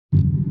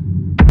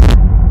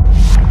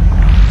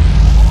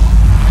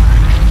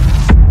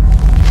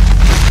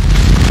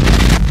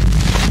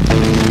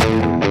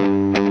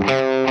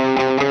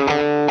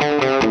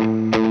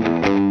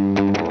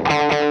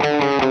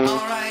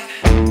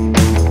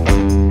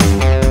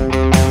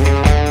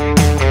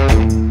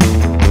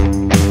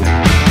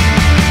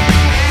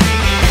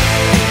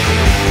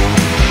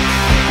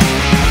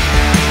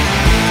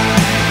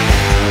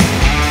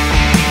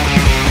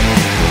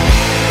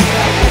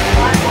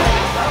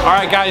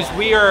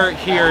we're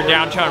here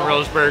downtown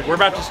Roseburg. We're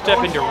about to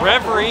step into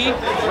Reverie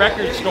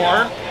Records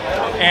store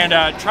and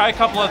try a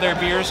couple of their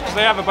beers because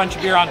they have a bunch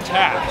of beer on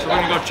tap. So we're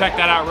gonna go check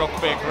that out real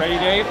quick. Ready,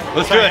 Dave?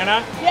 Let's do it.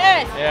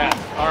 Yes. Yeah.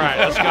 All right,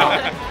 let's go.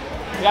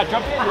 Yeah,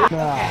 jump in.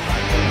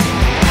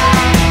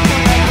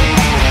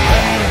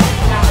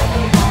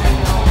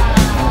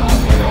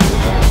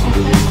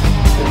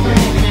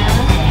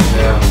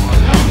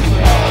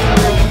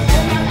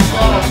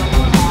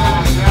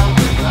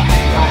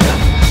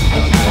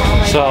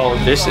 So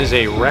this is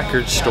a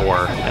record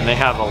store and they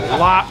have a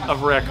lot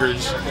of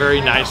records,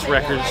 very nice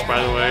records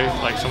by the way,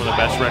 like some of the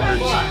best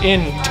records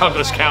in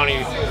Douglas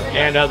County.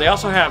 And they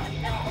also have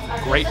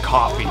great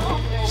coffee,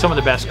 some of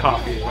the best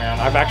coffee around.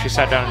 I've actually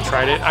sat down and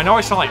tried it. I know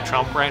I sound like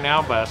Trump right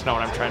now, but that's not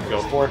what I'm trying to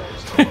go for.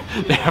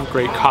 They have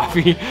great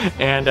coffee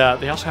and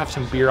they also have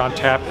some beer on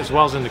tap as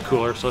well as in the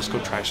cooler, so let's go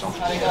try some.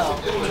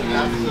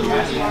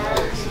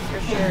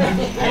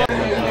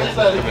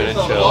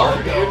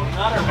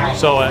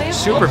 So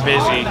super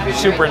busy,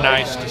 super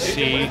nice to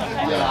see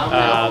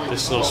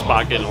this little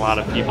spot getting a lot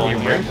of people in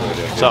here.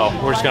 So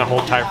we're just gonna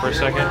hold tight for a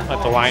second,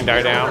 let the line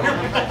die down,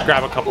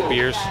 grab a couple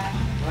beers.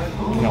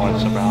 You know what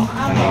it's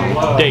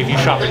about. Dave, you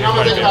shop in here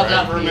quite a bit,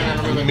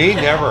 right? Me,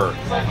 never.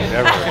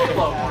 Never.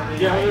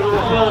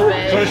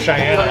 So does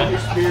Cheyenne.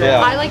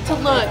 Yeah. I like to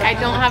look. I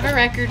don't have a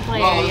record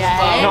player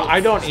yet. No, I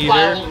don't either.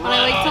 But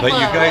I like to But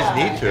look. you guys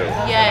need to.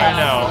 Yes. I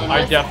know.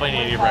 I definitely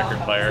need a record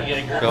player.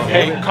 Don't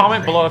Hey, hate.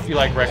 comment below if you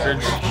like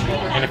records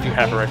and if you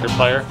have a record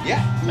player.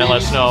 Yeah. And let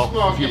us know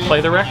if you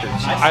play the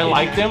records. I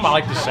like them. I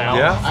like the sound.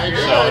 Yeah.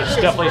 So it's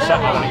definitely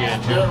something I want to get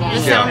into.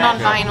 The sound on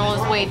vinyl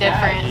is way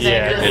different.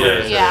 Yeah, than it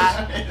is.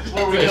 Yeah.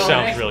 It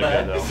sounds really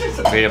good though.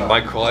 I mean,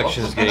 my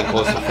collection is getting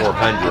close to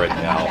 400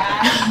 now.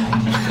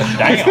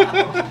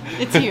 Damn.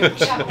 It's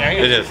huge.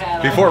 It is.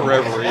 Before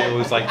Reverie, it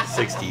was like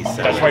 60s.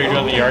 That's why you're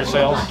doing the yard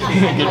sales?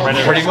 Getting rid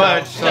of Pretty stuff?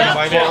 much. So I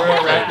buy more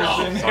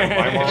records. So I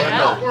buy more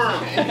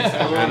records.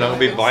 And I'll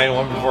be buying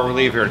one before we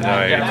leave here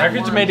tonight. Yeah,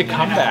 records made a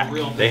comeback.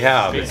 They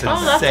have. It's Oh,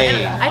 that's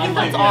insane. I think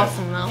that's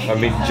awesome though. I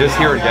mean, just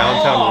here in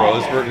downtown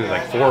Roseburg, there's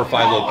like 4 or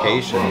 5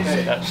 locations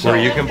where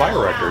you can buy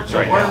records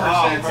right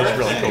now. It's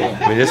really cool.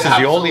 I mean, this is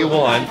the only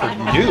one for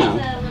new,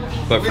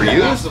 but for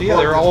used, yeah,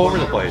 they're all over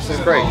the place. It's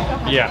great.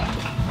 Yeah.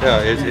 Yeah,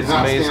 it's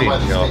amazing,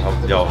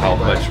 how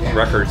much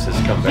records has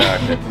come back.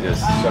 And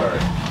just,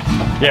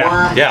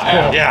 Yeah.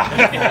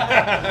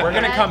 yeah. We're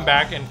going to come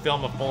back and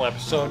film a full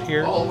episode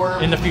here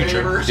in the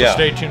future. So Yeah.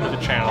 stay tuned to the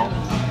channel.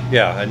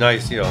 Yeah, a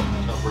nice,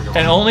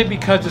 And only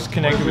because it's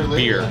connected with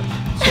beer.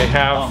 They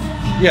have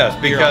yes,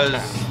 because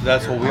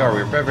that's what we are.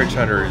 We're beverage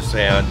hunters,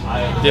 and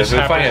This if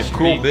we find a happens to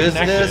cool be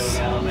business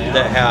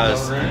that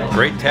has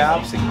great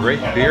taps and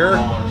great beer,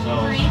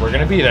 we're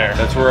going to be there.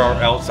 that's where our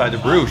Outside The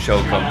Brew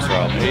show comes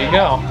from. There you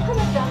go.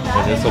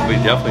 And this will be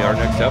definitely our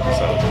next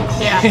episode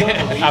Yeah.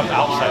 I'm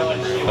outside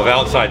the brew. of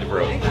Outside The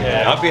Brew.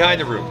 Yeah. Not behind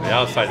the brew, but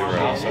outside the brew,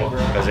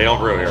 because they don't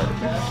brew here.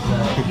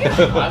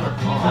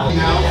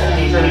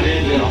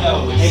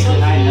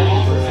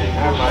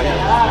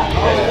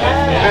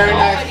 Very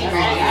nice to meet you.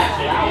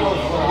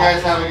 You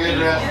guys have a good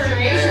rest of the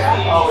day. Thanks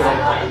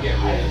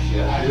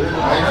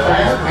for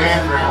your man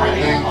for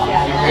everything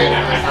you did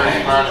in the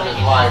first part of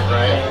his life,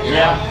 right?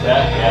 Yeah.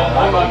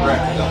 I'm on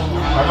record.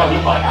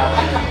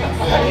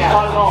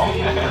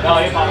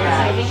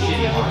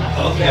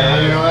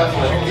 Okay. You know, that's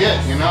what you get,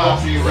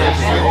 after you raise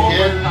a good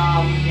kid.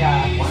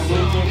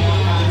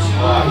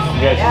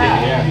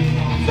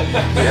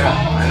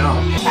 Yeah, I know.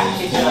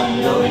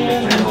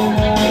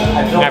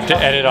 I have to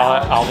edit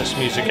all this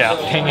music out.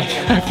 Dang it,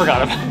 I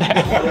forgot about that.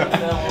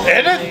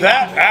 Edit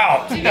that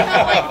out! You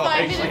have like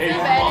 5 minutes of editing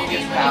when you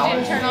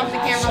didn't turn off the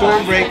camera.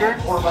 Stormbreaker.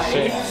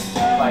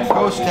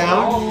 Ghost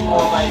Town.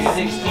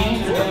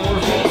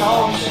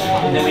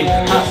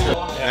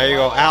 There you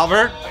go,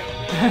 Albert.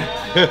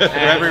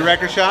 Reverie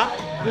Record Shop.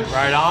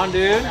 Right on,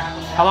 dude.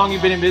 How long you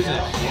been in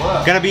business?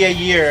 Gonna be a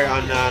year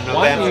on November.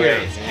 1 year.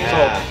 8th. So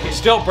Yeah. it's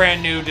still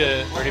brand new to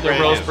the brand new.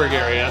 Roseburg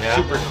area. Yeah.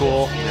 Super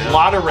cool. A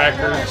lot of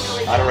records.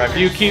 A lot of records.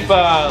 You keep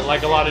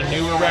like a lot of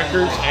newer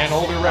records and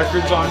older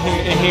records on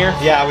here in here.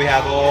 Yeah, we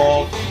have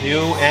old,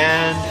 new,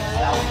 and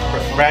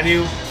brand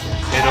new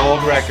and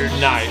old records.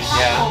 Nice.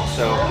 Yeah,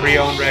 so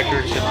pre-owned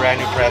records and brand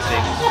new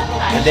pressings.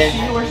 And then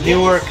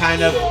newer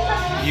kind of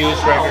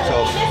used records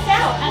also.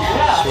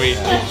 Sweet.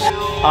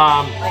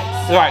 All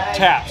right,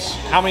 taps.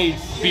 How many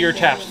beer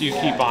taps do you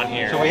keep on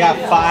here? So we have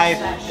 5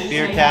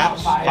 beer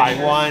taps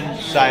and 1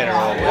 cider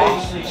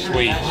always.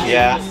 Sweet.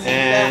 Yeah,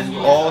 and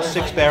all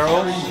 6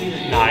 barrels.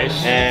 Nice.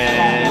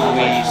 And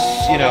we,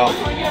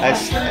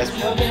 as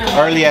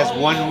early as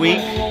 1 week,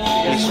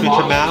 we switch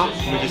them out.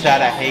 We just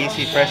had a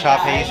hazy, fresh hop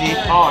hazy.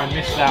 Oh, I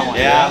missed that one.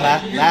 Yeah,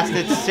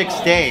 lasted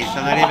 6 days,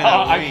 so not even a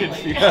I week. can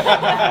see that.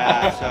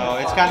 Yeah, so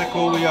it's kind of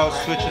cool. We all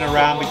switching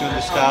around between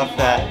the stuff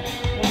that,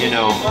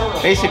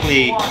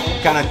 basically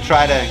kind of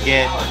try to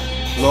get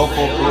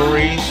local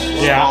breweries,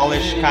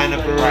 smallish kind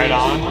of breweries. Right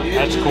on.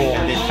 That's cool.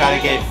 And then try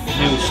to get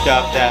new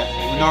stuff that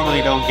we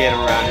normally don't get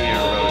around here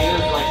in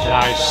Roseburg.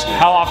 Nice.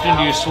 How often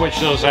do you switch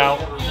those out?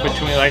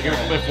 between, like,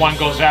 if one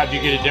goes out, do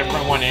you get a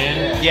different one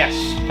in? Yes.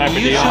 Type of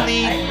deal?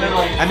 Usually,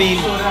 I mean,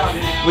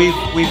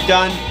 we've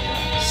done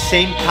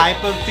same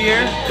type of beer.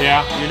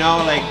 Yeah. You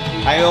know, like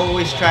I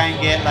always try and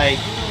get like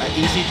an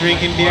easy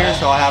drinking beer,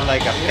 so I'll have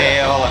like a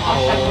pale, a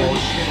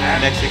Kolsch,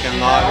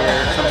 Mexican lager,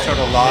 some sort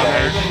of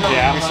lager.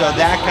 Yeah. And so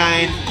that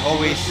kind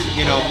always,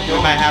 you know, we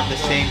might have the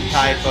same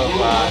type of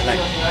like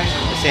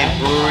the same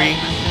brewery,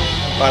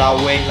 but I'll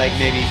wait like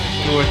maybe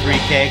 2 or 3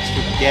 kegs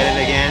to get it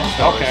again,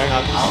 so Okay. it's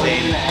not the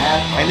same.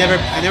 I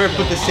never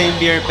put the same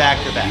beer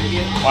back to back.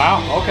 Wow.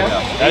 Okay.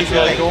 That's Usually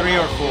really like cool.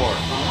 3 or 4.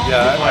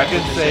 Yeah, I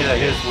can say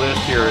that his list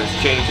here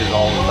changes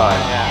all the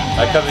time. Yeah.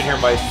 I come in here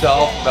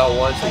myself about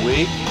once a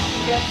week,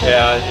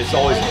 and it's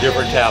always a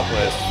different tap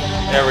list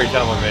every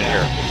time I'm in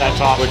here. That's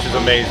awesome. Which is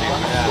amazing.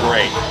 It's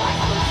great.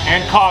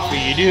 And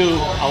coffee. You do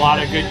a lot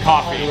of good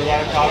coffee.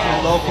 Coffee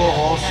local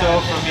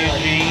also from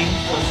Eugene.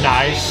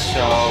 Nice.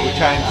 So we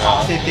try and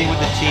same thing with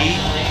the tea.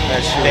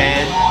 That's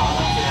Ben.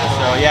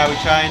 So yeah, we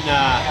try and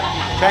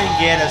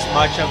get as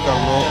much of the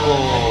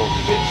local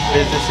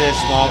businesses,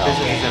 small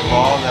businesses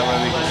involved. That way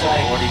we can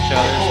support each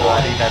other. So I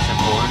think that's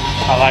important.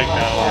 I like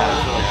that a lot.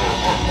 That's really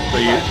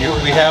cool.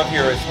 So we have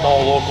here a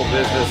small local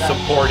business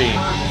supporting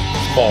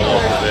small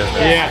local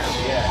business. Yes.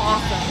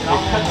 Awesome.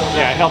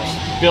 Yeah, it helps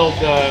build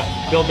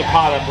the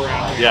pot up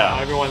around here. Yeah.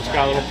 Everyone's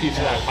got a little piece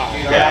of that pot.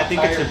 Yeah, I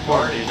think it's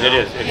important. You know? It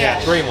is. It's Yeah.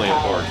 extremely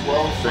important.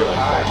 Extremely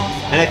important.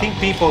 And I think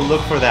people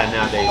look for that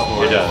nowadays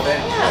more. It does.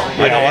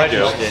 Yeah, I know I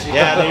do.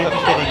 Yeah, they're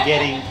interested in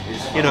getting,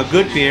 you know,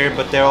 good beer,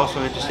 but they're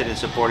also interested in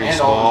supporting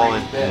small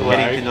and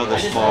getting to know the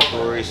small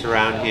breweries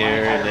around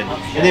here.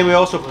 And then we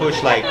also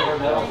push like,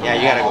 yeah,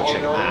 you gotta go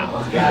check them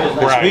out.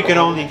 Because we can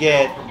only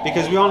get,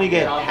 because we only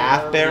get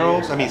half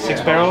barrels, I mean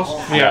 6 barrels.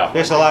 Yeah.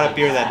 There's a lot of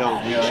beer that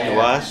don't reach to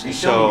us,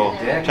 so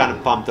trying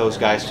to pump those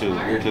guys to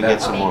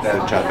get some more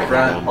foot traffic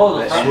from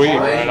them. Sweet,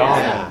 right on.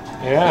 Yeah.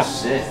 Yeah.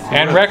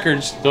 And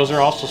records, those are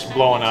also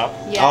blowing up.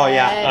 Oh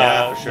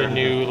yeah, for sure. The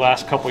new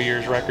last couple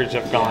years records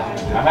have gone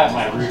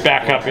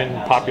back up in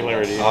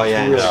popularity. Oh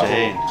yeah, Really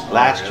insane.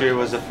 Last year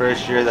was the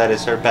first year that it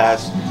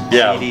surpassed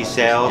Yeah. CD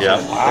sales Yeah.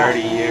 in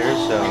 30 years,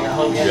 so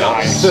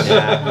Nice.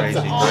 yeah, crazy.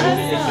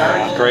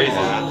 It's crazy.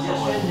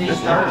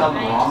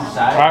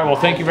 All right, well,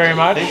 thank you very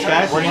much. Thanks,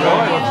 guys. We're going to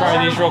go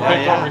try these real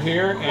quick Yeah. over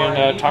here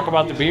and talk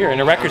about the beer in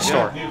a record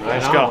store.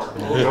 Let's go.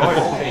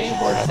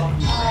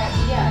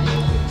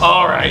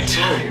 All right,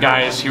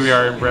 guys, here we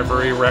are at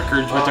Reverie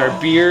Records with our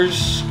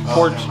beers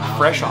poured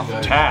fresh off the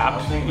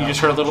tap. You just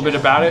heard a little bit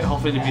about it.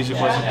 Hopefully the music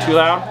wasn't too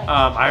loud.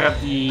 I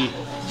have the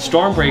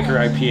Stormbreaker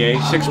IPA,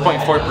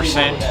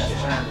 6.4%.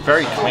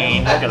 Very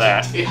clean. Look at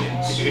that.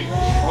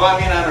 Well, I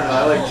mean, I don't know.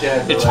 I like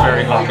Chad. It's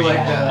very hoppy.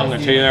 I'm going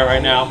to tell you that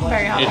right now.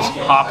 Very hoppy.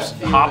 It's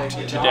hopped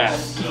to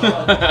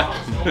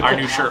death. Our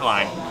new shirt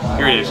line.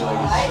 Here it is.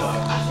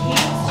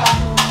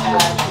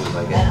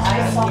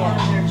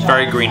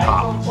 Very green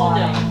hop,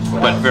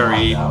 but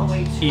very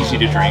easy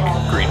to drink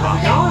green hop.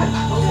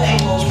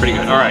 It's pretty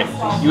good. All right,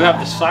 you have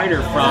the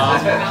cider from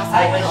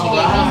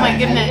Oh my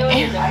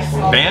goodness.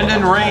 Band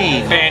and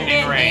Rain. Band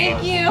and Rain.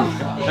 Thank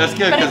you. That's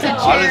good But because it's a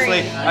cherry. honestly,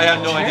 I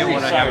have no idea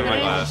what I have in my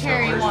It's glass. a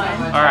cherry one.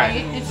 All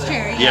right. It's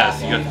cherry.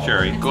 Yes, you got the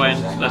cherry. Go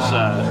ahead. Let's.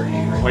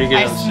 What do you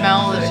I get?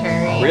 smell the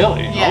cherry.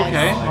 Really? Yes,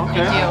 Okay, I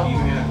okay. do.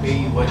 You're gonna pay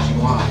you what you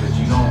want, but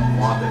you don't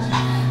want this.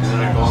 And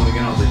then I go on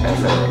again. I was like,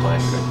 that's not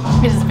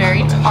like It is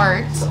very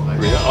tart.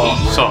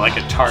 Oh, so like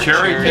a tart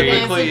Cherry It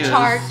typically is is. a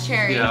tart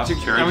cherry. Yeah,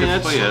 cherry I mean,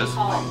 typically is.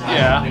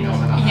 Yeah.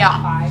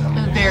 Yeah.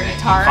 It's very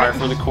tart. Par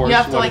for the course, You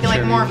have to what like a like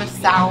cherry more of is.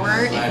 a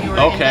sour if you were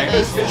Okay. into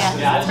this. Yes,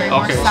 it's very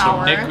more Okay, so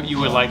sour. Nick, you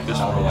would like this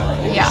one.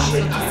 Yeah, so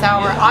it's a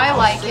sour. I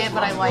like it,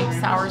 but I like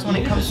sours when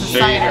it comes to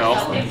There you cider. go.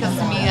 Just because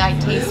to me, I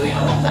taste both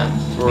of them.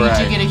 Right.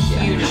 You do get a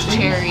huge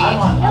cherry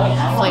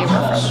flavor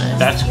from this.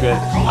 That's good.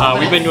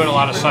 We've been doing a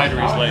lot of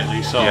cideries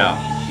lately, so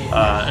Yeah.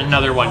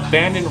 another one.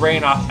 Band and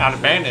Rain out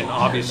of Bandon,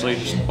 obviously,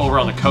 just over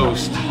on the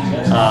coast.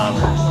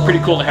 Pretty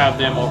cool to have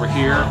them over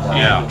here and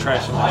Yeah. try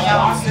some of this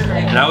Yeah, stuff. it's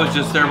great. And I was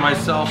just there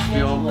myself,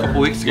 a couple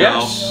weeks ago.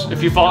 Yes,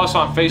 if you follow us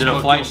on Facebook, Did a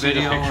flight you'll see the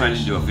video. I pictures.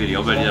 didn't do a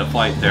video, but I did a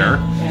flight there.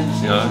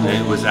 You know,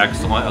 it was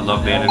excellent. I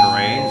love Band and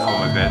Rain. It's one of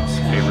my Ben's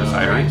favorite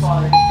cideries.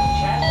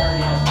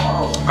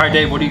 All right,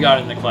 Dave, what do you got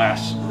in the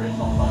glass?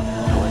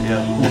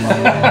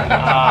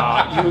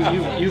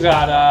 You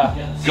got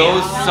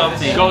Ghost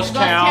something. Ghost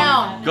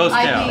Town. Ghost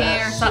Town.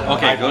 IPA or something.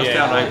 Okay, Ghost IPA.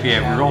 Town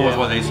IPA. We're going with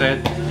what they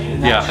said.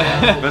 Yeah,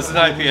 but it's an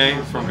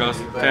IPA from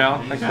Ghost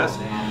Town, I guess.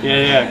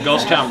 Yeah,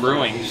 Ghost Town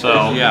Brewing.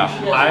 So Yeah.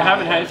 I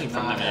haven't had anything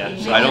from them yet.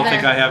 So I don't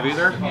think I have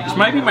either. this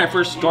might be my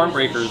first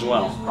Stormbreaker as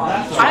well. I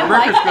like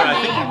Stormbreaker's good. I the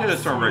think I name. did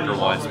a Stormbreaker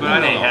once, but I I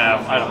may don't know.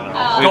 have. I don't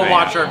know. We Go may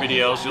watch have. our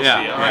videos. You'll Yeah,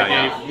 see it. All right,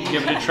 yeah, Dave,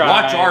 give it a try.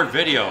 Watch our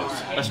videos.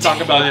 Let's talk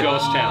about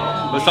Ghost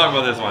Town. Let's talk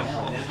about this one.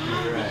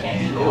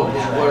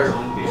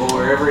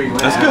 wherever you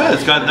went. That's good.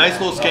 It's got a nice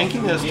little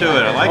skankiness to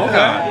it. I like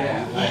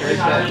that.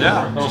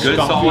 Yeah, Little good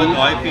skunky. solid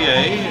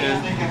IPA.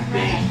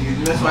 And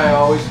That's why I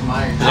always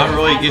admire. Not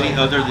really getting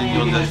other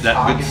than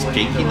that good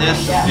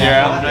skankiness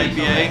Yeah. of an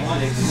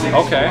IPA.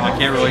 Okay. I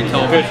can't really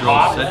tell if Good it's real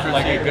hop, citrusy.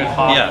 like a good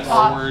hop Yes.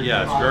 forward.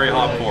 Yeah, it's very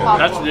hop forward.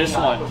 That's this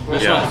one.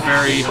 This Yeah. one's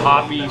very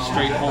hoppy,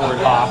 straightforward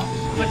hop.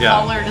 The Yeah,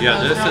 color to yeah.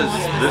 those This almost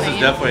is the same.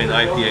 definitely an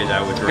IPA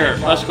that I would Here,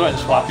 drink. let's go ahead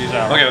and swap these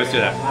out. Okay, let's do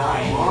that.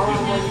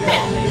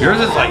 Yours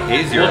is like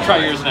hazier. We'll try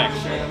yours next.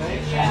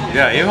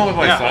 Yeah, even with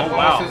my Yeah,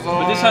 sunglasses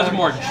on. But this has a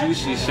more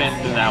juicy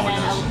scent than that one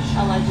does.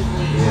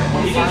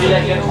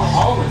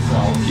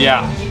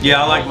 Yeah.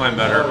 Yeah, I like mine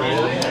better.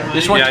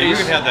 This one Yeah, you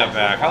tastes. can have that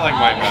back. I like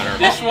mine better.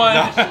 This one,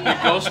 the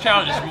Ghost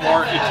Town is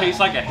more. It tastes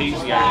like a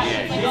hazy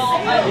IPA.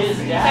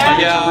 Like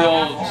Yeah. it's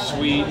real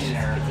sweet,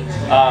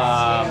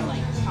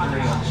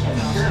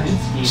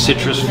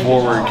 citrus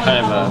forward,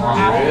 kind of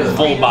a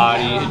full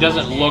body. It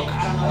doesn't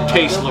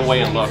taste the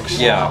way it looks.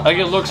 Yeah. Like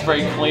it looks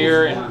very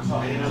clear and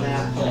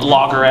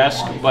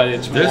lager-esque, but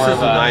it's This more is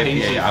of an a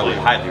hazy IPA I would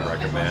flavor. highly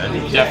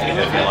recommend.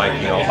 Definitely. If you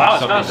like, Wow, it's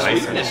something got nice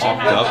and sweetness.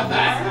 pumped up.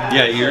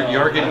 Yeah, you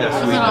are getting that Is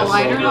it a sweetness.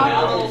 lighter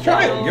hop?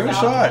 Try it. Give it a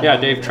shot. Yeah,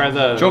 Dave, try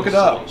the Choke it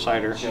up.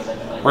 cider.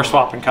 We're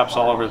swapping cups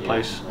all over the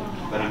place.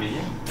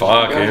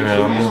 Fuck, hey,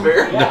 man.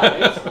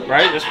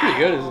 Right? That's pretty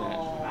good, isn't it?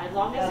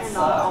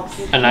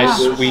 A nice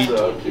sweet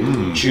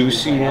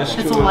juiciness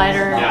to It's it. a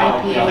lighter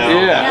IPA.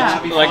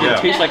 Yeah, it's like Yeah.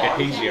 it tastes like a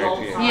hazy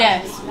IPA.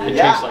 Yes. It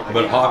tastes like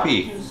But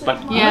hoppy. but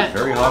Yeah.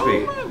 Very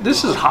hoppy.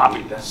 this is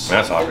hoppy. That's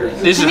hoppy. To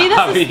This is me, this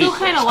hoppy. is still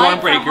kind of light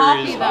for Stormbreaker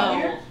hoppy, is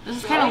though. This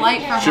is kind of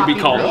light for should be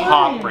hoppy. called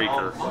Hop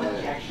Breaker.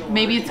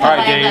 Maybe it's All because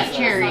I right, have that Dave.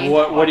 cherry.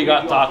 What do you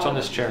got thoughts on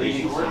this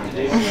cherry?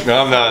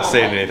 No, I'm not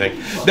saying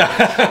anything.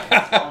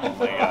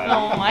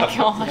 Oh my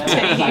god,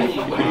 Dave.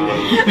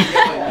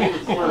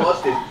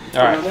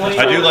 All right.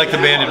 I do like the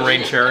Band and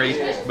Rain cherry,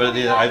 but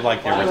I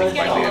like everything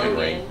by Band and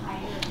Rain.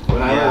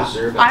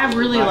 I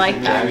really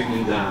like that.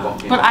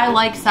 But I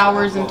like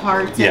sours and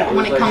tarts Yeah.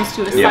 when it comes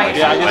to a Yeah, cider.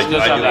 Yeah, this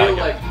does I have do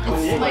that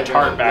It's like,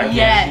 tart back.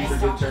 yes.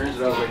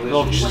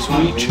 Little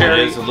sweet It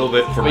cherry. is a little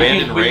bit for But Band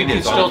you and can, Rain. you can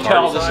It's still on the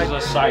tell tart this side. is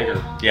a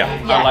cider. Yeah.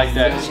 I like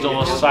that. It's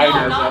still a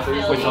cider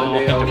with a little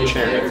hint of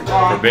cherry.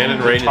 For Band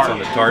and Rain, it's on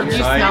the tart You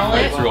side. smell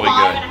it? It's really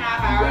good.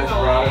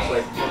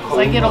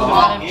 I get a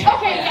lot of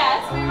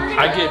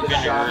I get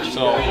vinegar,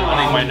 so I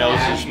think my nose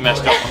is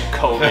messed up from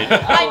COVID.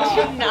 I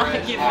do not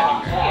get vinegar.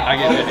 I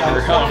get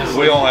vinegar, honestly.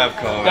 We all have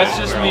COVID. That's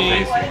just We're all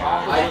me.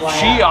 tasty.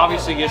 She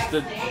obviously gets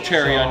the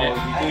cherry on it.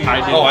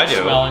 I didn't Oh, I do.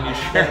 smell any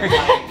cherry.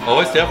 Oh,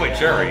 it's definitely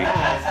cherry.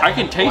 I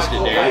can taste it,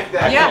 dude.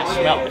 I can't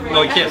smell it.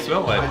 No, you can't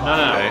smell it. No,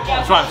 no, Okay.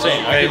 that's what I'm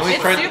saying. I Hey, can let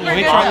me try. super Let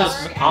me good try though.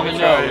 this. on the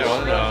Try it nose. on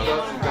the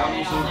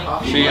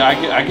nose. See,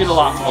 I get a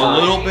lot A more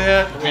little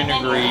bit.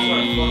 vinegary.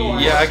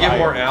 Yeah, I get cider.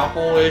 more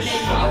apple-ish.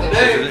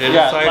 In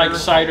Yeah, cider. like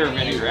cider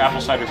vinegar,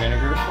 apple cider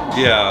vinegar.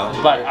 Yeah.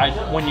 But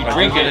when you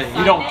drink get it, a-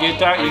 you don't get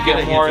that. You I get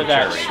get a more hint of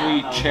of that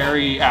cherry. sweet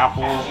cherry,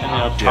 apple, and then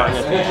a tart.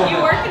 Yes. You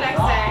work the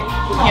next day.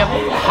 Yep.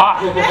 Hop,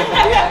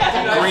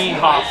 green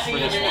hops for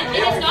this one.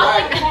 It's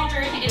not like New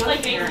Jersey. It's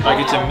like Vancouver. Like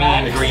it's a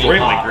mean green Extremely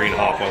hop. green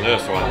hop on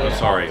this one. I'm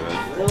sorry,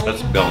 man.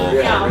 That's Bellow.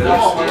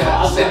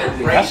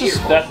 That's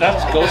just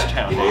that's Ghost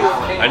Town, Dave.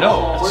 I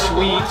know.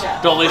 Sweet,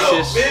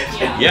 delicious,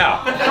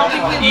 Yeah.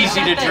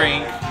 easy to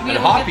drink. We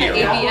and don't get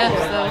the hoppier.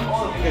 ABFs though.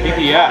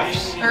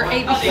 BBFs. Or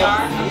ABR.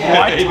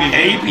 What?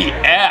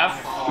 ABF?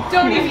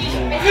 Don't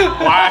even.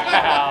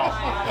 Wow.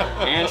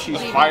 And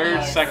she's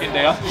fired second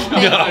day on the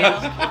Thank show. you.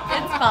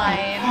 It's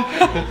fine.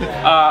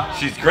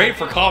 She's great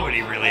for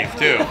comedy relief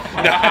too.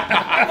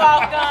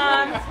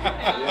 Welcome.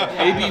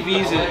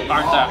 ABVs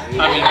aren't that.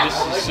 I mean,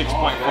 this is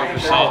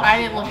 6.4%. I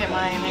didn't look at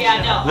mine.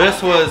 Yeah, no.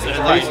 This was at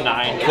probably least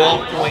 9.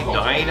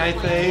 12.9, I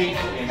think.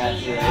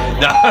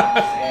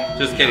 No,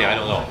 just kidding. I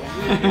don't know.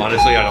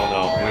 Honestly, I don't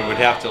know. We would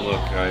have to look.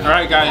 All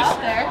right, guys.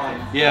 There.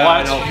 Yeah, Well,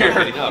 I know. that's here.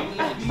 Getting up.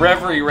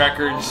 Reverie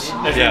Records,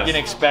 as Yes. you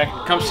can expect.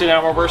 Come sit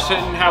down where we're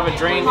sitting, have a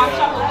drink,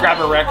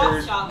 grab a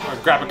record, or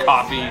grab a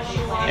coffee,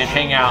 and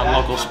hang out in a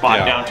local spot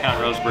Yeah.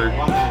 downtown Roseburg.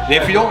 And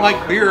if you don't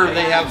like beer,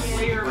 they have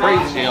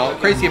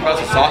crazy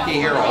amounts of sake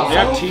here also. They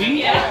have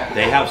tea?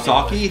 They have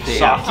sake. They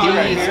have Sake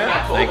right teas. here?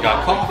 They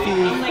got coffee.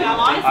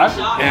 I've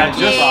had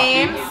just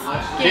Games.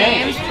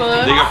 Games.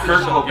 Books. They got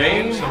Kurt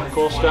Cobain some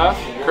cool stuff.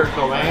 Kurt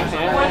Cobain.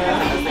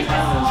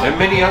 and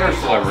many other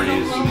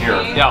celebrities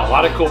here. Yeah, a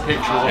lot of cool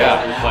pictures all Yeah.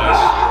 over the place.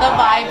 The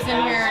vibes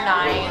in here are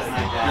nice.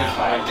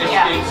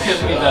 It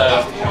gives me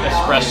the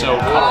espresso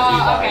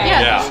coffee. Yeah,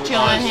 Yeah. just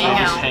chill and hang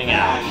Just out. hang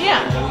out.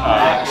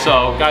 Yeah.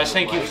 So, guys,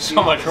 thank you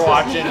so much for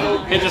watching.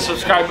 Hit the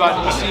subscribe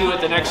button. We'll see you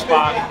at the next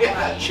spot.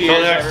 Cheers.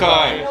 Till next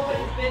everybody.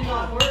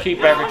 time.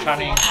 Keep beverage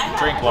honey.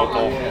 Drink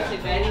local.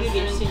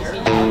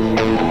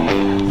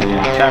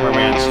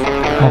 Cameraman's.